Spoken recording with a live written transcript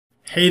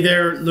Hey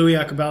there, Louis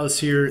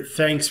Akabalis here.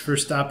 Thanks for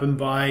stopping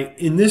by.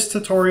 In this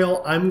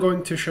tutorial, I'm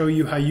going to show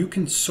you how you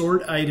can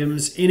sort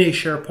items in a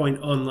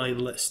SharePoint online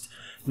list.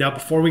 Now,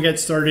 before we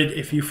get started,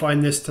 if you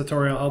find this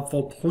tutorial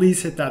helpful,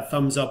 please hit that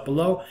thumbs up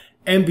below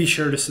and be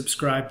sure to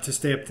subscribe to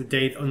stay up to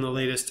date on the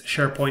latest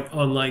SharePoint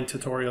online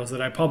tutorials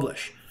that I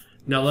publish.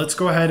 Now let's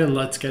go ahead and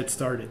let's get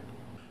started.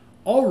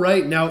 All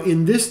right, now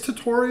in this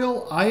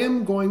tutorial, I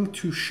am going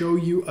to show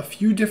you a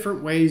few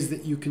different ways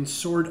that you can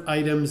sort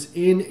items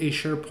in a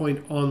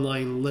SharePoint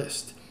online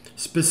list.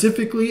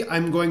 Specifically,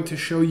 I'm going to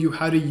show you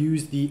how to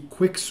use the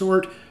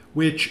quicksort,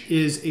 which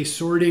is a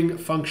sorting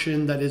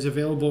function that is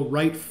available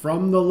right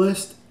from the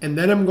list. And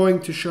then I'm going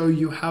to show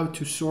you how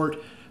to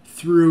sort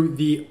through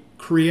the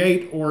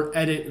create or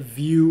edit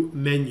view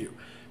menu.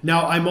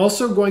 Now, I'm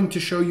also going to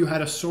show you how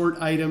to sort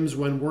items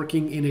when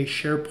working in a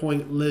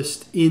SharePoint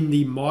list in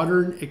the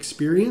modern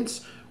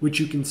experience, which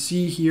you can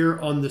see here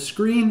on the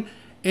screen,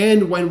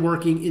 and when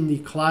working in the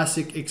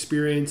classic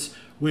experience,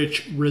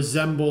 which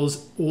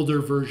resembles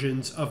older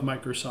versions of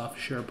Microsoft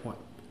SharePoint.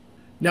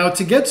 Now,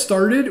 to get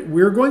started,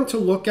 we're going to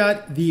look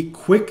at the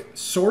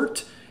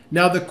quicksort.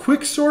 Now, the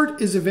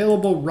quicksort is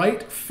available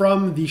right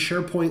from the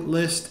SharePoint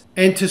list.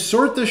 And to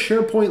sort the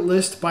SharePoint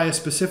list by a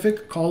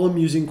specific column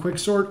using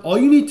quicksort, all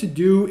you need to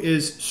do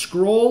is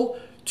scroll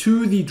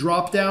to the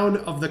drop-down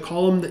of the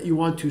column that you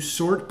want to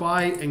sort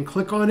by and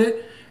click on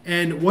it.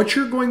 And what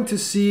you're going to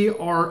see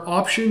are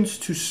options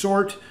to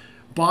sort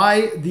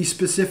by the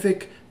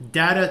specific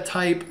data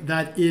type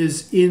that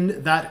is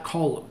in that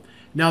column.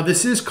 Now,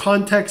 this is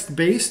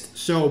context-based,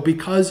 so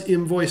because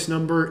invoice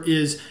number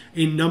is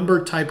a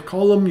number type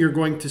column, you're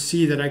going to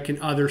see that I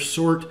can either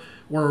sort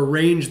or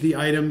arrange the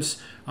items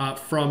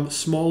from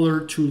smaller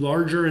to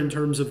larger in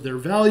terms of their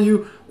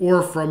value,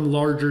 or from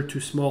larger to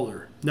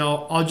smaller.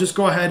 Now, I'll just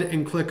go ahead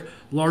and click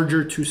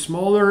larger to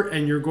smaller,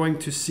 and you're going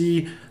to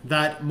see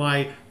that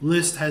my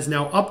list has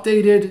now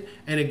updated.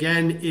 And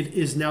again, it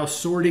is now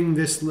sorting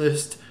this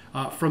list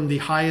from the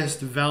highest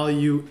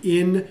value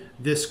in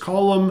this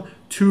column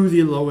to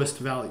the lowest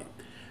value.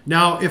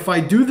 Now, if I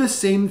do the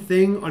same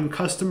thing on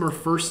customer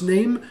first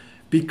name,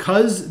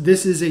 because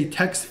this is a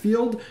text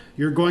field,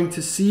 you're going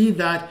to see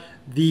that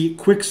the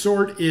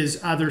quicksort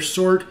is either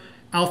sort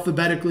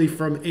alphabetically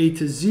from A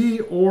to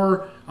Z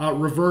or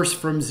reverse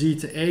from Z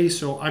to A.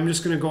 So I'm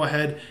just going to go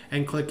ahead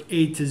and click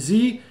A to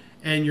Z,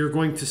 and you're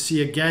going to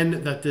see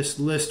again that this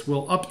list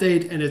will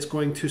update and it's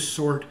going to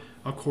sort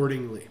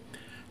accordingly.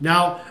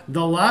 Now,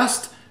 the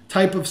last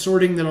type of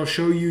sorting that I'll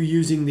show you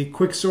using the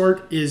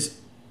quicksort is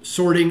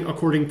sorting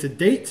according to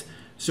date.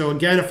 So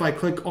again, if I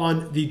click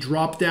on the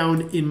drop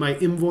down in my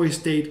invoice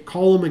date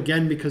column,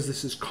 again, because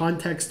this is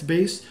context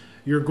based,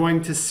 you're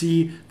going to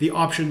see the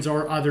options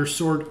are either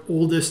sort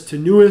oldest to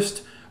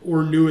newest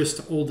or newest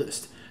to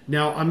oldest.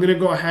 Now I'm going to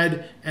go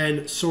ahead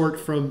and sort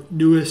from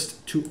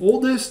newest to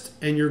oldest,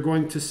 and you're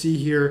going to see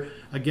here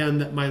again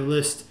that my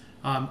list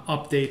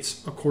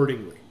updates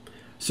accordingly.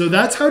 So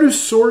that's how to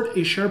sort a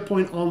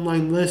SharePoint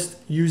online list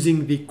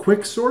using the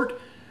quicksort.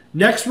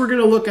 Next, we're going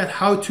to look at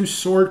how to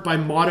sort by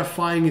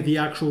modifying the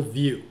actual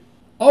view.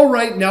 All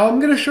right, now I'm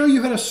going to show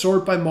you how to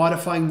sort by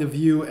modifying the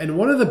view. And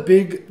one of the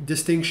big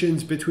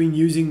distinctions between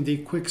using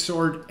the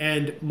quicksort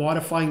and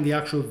modifying the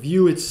actual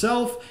view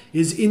itself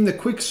is in the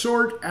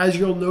quicksort, as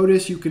you'll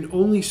notice, you can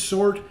only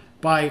sort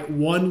by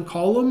one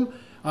column.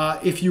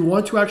 If you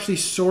want to actually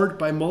sort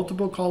by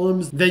multiple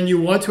columns, then you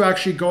want to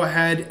actually go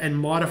ahead and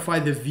modify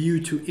the view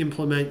to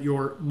implement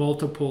your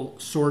multiple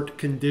sort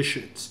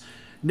conditions.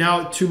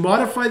 Now, to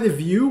modify the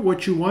view,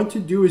 what you want to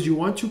do is you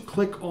want to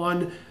click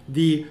on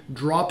the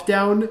drop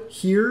down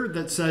here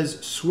that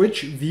says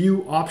switch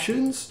view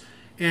options.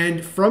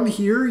 And from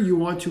here, you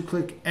want to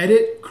click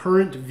edit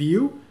current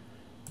view.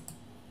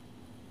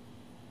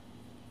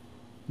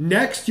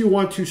 Next, you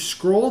want to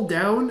scroll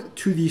down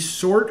to the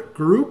sort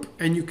group,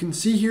 and you can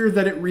see here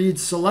that it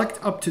reads select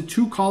up to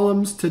 2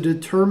 columns to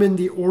determine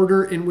the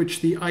order in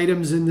which the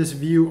items in this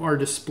view are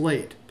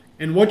displayed.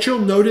 And what you'll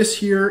notice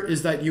here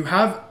is that you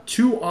have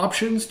 2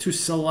 options to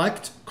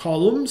select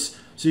columns.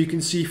 So you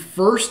can see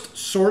first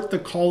sort the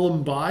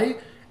column by,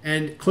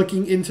 and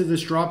clicking into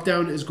this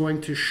dropdown is going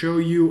to show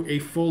you a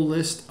full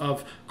list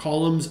of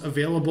columns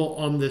available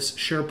on this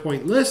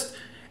SharePoint list.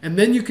 And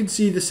then you can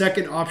see the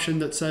second option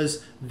that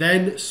says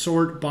then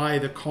sort by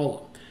the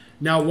column.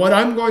 Now, what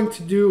I'm going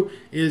to do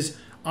is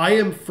I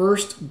am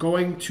first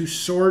going to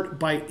sort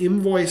by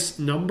invoice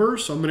number.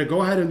 So I'm going to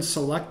go ahead and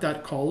select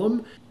that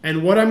column.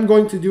 And what I'm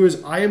going to do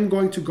is I am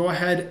going to go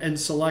ahead and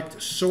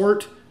select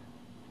sort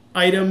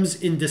items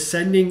in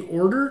descending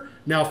order.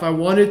 Now, if I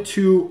wanted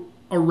to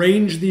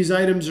arrange these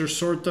items or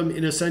sort them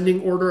in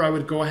ascending order, I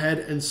would go ahead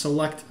and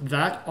select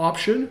that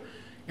option.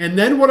 And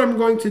then what I'm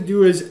going to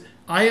do is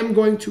I am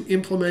going to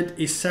implement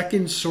a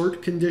second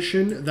sort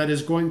condition that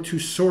is going to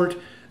sort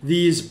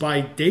these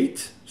by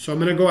date. So I'm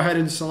going to go ahead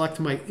and select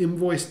my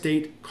invoice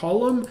date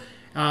column.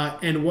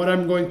 And what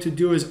I'm going to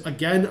do is,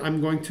 again,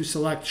 I'm going to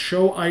select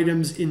show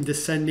items in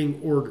descending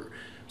order.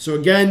 So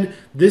again,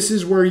 this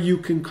is where you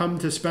can come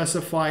to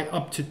specify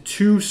up to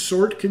 2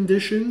 sort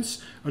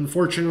conditions.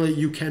 Unfortunately,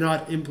 you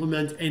cannot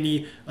implement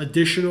any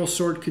additional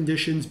sort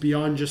conditions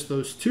beyond just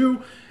those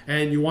 2.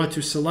 And you want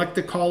to select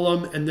the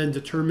column and then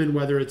determine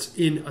whether it's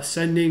in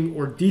ascending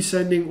or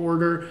descending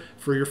order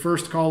for your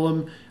first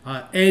column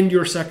and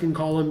your second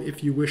column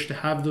if you wish to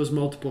have those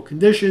multiple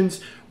conditions.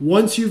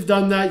 Once you've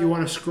done that, you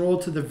want to scroll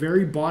to the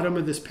very bottom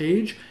of this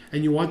page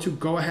and you want to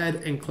go ahead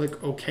and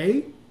click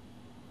OK.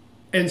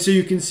 And so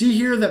you can see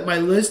here that my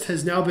list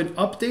has now been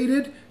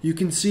updated. You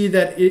can see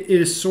that it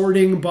is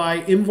sorting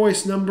by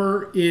invoice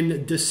number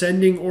in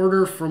descending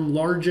order from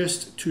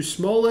largest to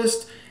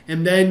smallest.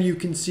 And then you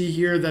can see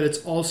here that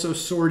it's also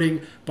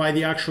sorting by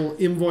the actual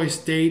invoice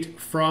date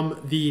from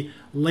the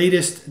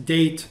latest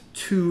date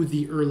to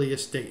the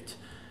earliest date.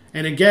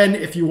 And again,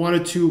 if you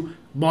wanted to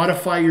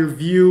modify your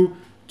view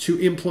to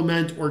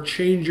implement or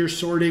change your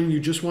sorting, you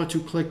just want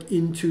to click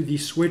into the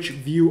Switch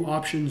View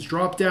Options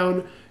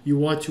dropdown. You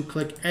want to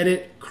click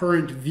Edit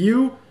Current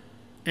View,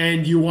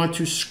 and you want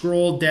to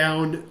scroll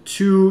down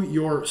to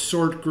your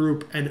sort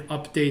group and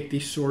update the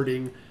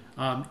sorting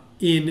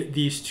in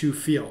these 2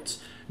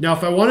 fields. Now,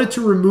 if I wanted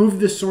to remove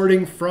the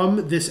sorting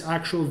from this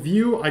actual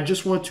view, I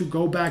just want to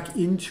go back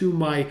into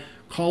my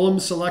column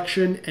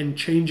selection and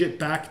change it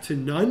back to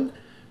none.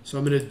 So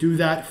I'm going to do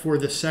that for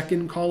the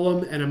second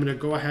column, and I'm going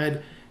to go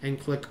ahead and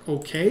click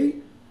OK.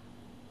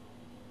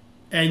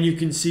 And you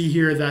can see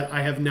here that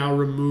I have now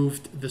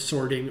removed the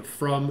sorting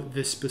from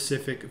this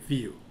specific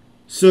view.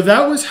 So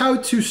that was how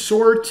to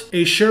sort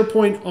a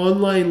SharePoint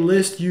online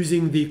list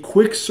using the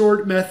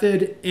quicksort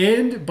method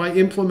and by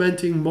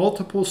implementing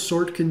multiple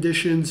sort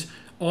conditions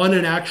on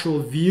an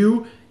actual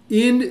view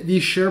in the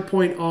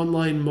SharePoint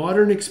Online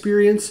Modern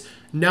experience.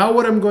 Now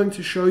what I'm going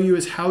to show you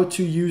is how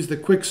to use the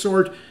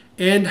quicksort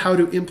and how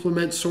to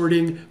implement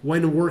sorting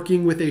when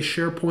working with a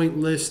SharePoint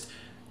list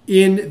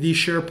in the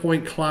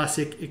SharePoint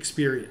Classic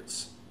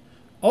experience.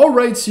 All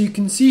right, so you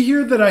can see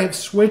here that I have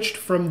switched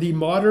from the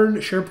modern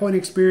SharePoint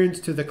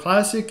experience to the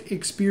Classic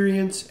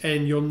experience,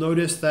 and you'll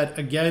notice that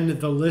again,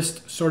 the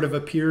list sort of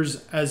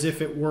appears as if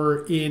it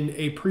were in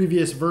a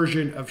previous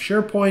version of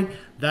SharePoint.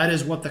 That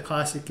is what the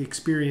Classic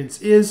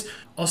experience is.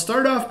 I'll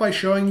start off by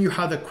showing you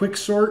how the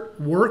quicksort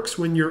works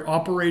when you're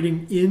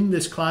operating in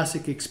this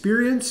Classic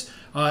experience.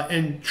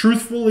 And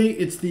truthfully,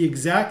 it's the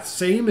exact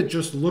same. It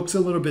just looks a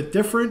little bit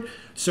different.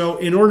 So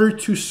in order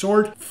to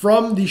sort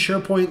from the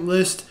SharePoint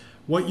list,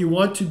 what you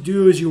want to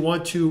do is you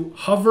want to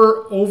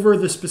hover over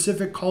the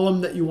specific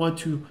column that you want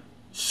to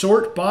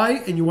sort by,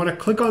 and you want to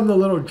click on the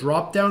little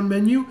drop-down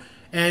menu,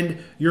 and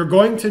you're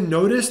going to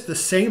notice the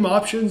same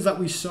options that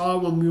we saw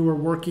when we were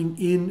working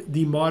in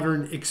the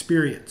modern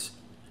experience.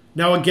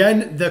 Now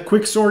again, the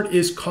quicksort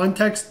is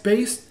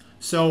context-based,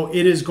 so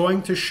it is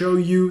going to show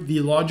you the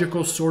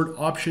logical sort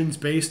options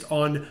based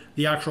on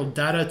the actual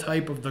data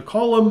type of the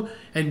column.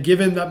 And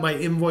given that my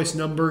invoice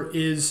number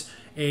is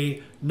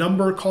a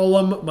number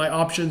column, my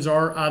options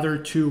are either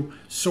to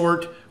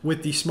sort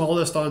with the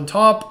smallest on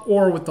top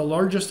or with the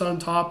largest on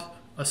top,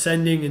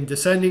 ascending and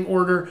descending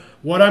order.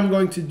 What I'm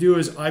going to do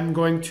is I'm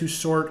going to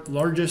sort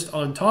largest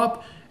on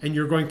top, and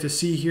you're going to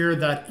see here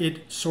that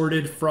it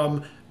sorted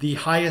from the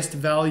highest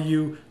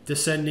value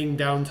descending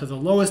down to the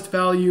lowest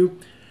value.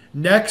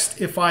 Next,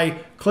 if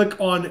I click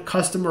on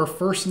customer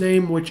first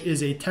name, which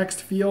is a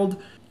text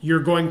field,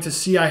 you're going to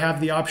see I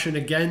have the option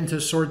again to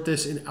sort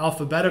this in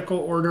alphabetical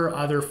order,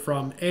 either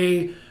from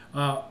A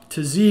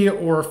to Z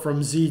or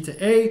from Z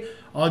to A.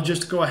 I'll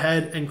just go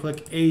ahead and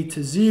click A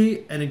to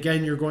Z. And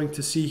again, you're going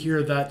to see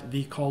here that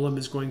the column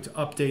is going to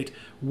update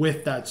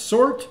with that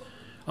sort.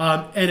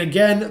 And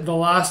again, the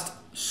last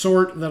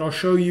sort that I'll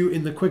show you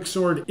in the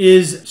quicksort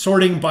is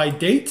sorting by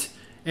date.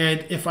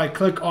 And if I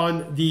click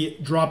on the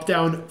drop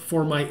down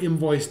for my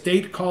invoice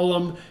date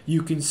column,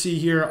 you can see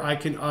here I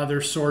can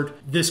either sort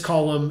this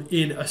column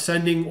in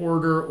ascending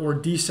order or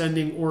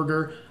descending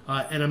order.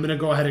 And I'm going to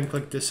go ahead and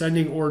click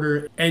descending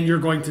order. And you're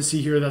going to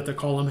see here that the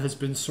column has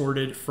been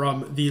sorted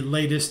from the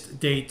latest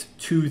date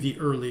to the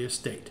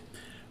earliest date.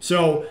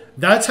 So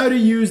that's how to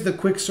use the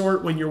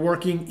quicksort when you're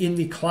working in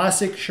the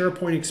classic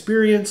SharePoint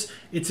experience.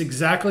 It's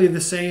exactly the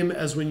same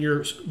as when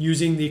you're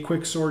using the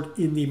quicksort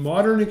in the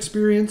modern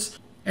experience.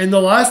 And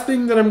the last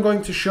thing that I'm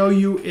going to show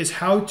you is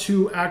how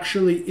to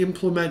actually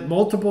implement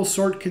multiple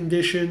sort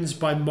conditions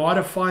by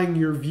modifying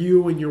your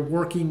view when you're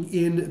working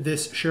in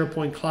this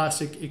SharePoint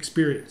Classic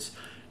experience.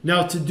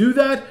 Now to do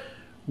that,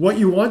 what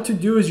you want to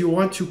do is you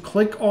want to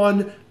click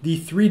on the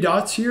 3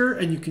 dots here,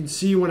 and you can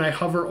see when I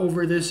hover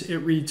over this, it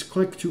reads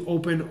click to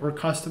open or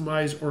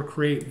customize or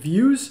create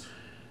views.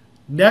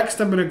 Next,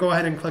 I'm going to go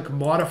ahead and click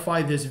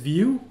modify this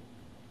view.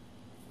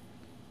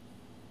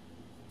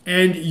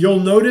 And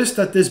you'll notice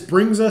that this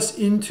brings us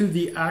into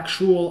the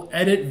actual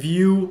edit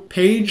view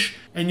page.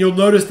 And you'll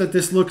notice that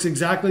this looks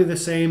exactly the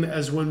same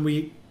as when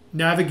we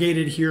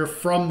navigated here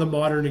from the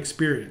modern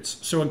experience.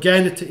 So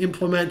again, to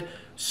implement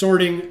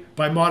sorting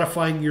by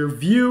modifying your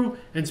view,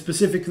 and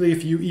specifically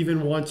if you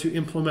even want to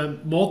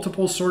implement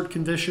multiple sort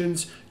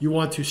conditions, you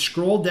want to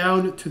scroll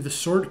down to the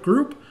sort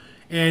group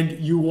and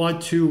you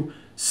want to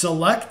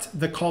select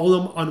the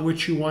column on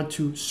which you want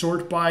to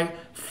sort by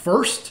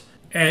first.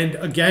 And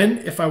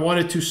again, if I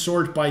wanted to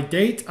sort by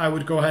date, I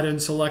would go ahead and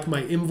select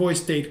my invoice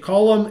date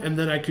column, and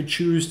then I could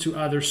choose to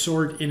either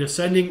sort in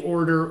ascending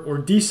order or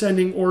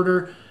descending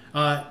order.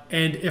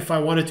 And if I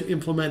wanted to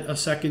implement a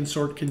second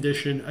sort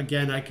condition,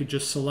 again, I could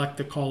just select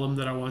the column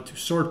that I want to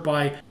sort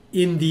by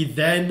in the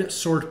then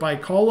sort by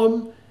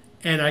column,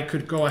 and I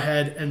could go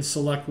ahead and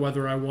select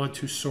whether I want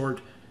to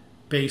sort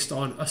based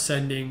on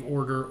ascending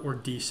order or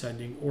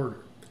descending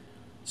order.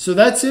 So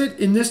that's it.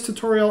 In this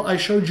tutorial, I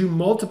showed you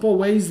multiple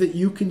ways that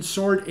you can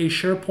sort a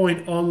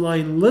SharePoint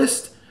online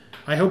list.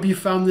 I hope you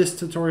found this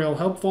tutorial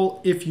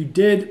helpful. If you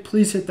did,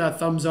 please hit that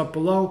thumbs up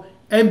below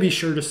and be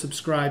sure to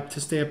subscribe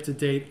to stay up to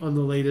date on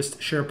the latest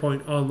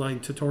SharePoint online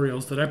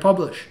tutorials that I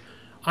publish.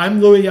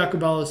 I'm Louis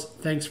Jacobellis.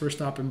 Thanks for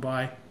stopping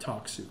by.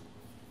 Talk soon.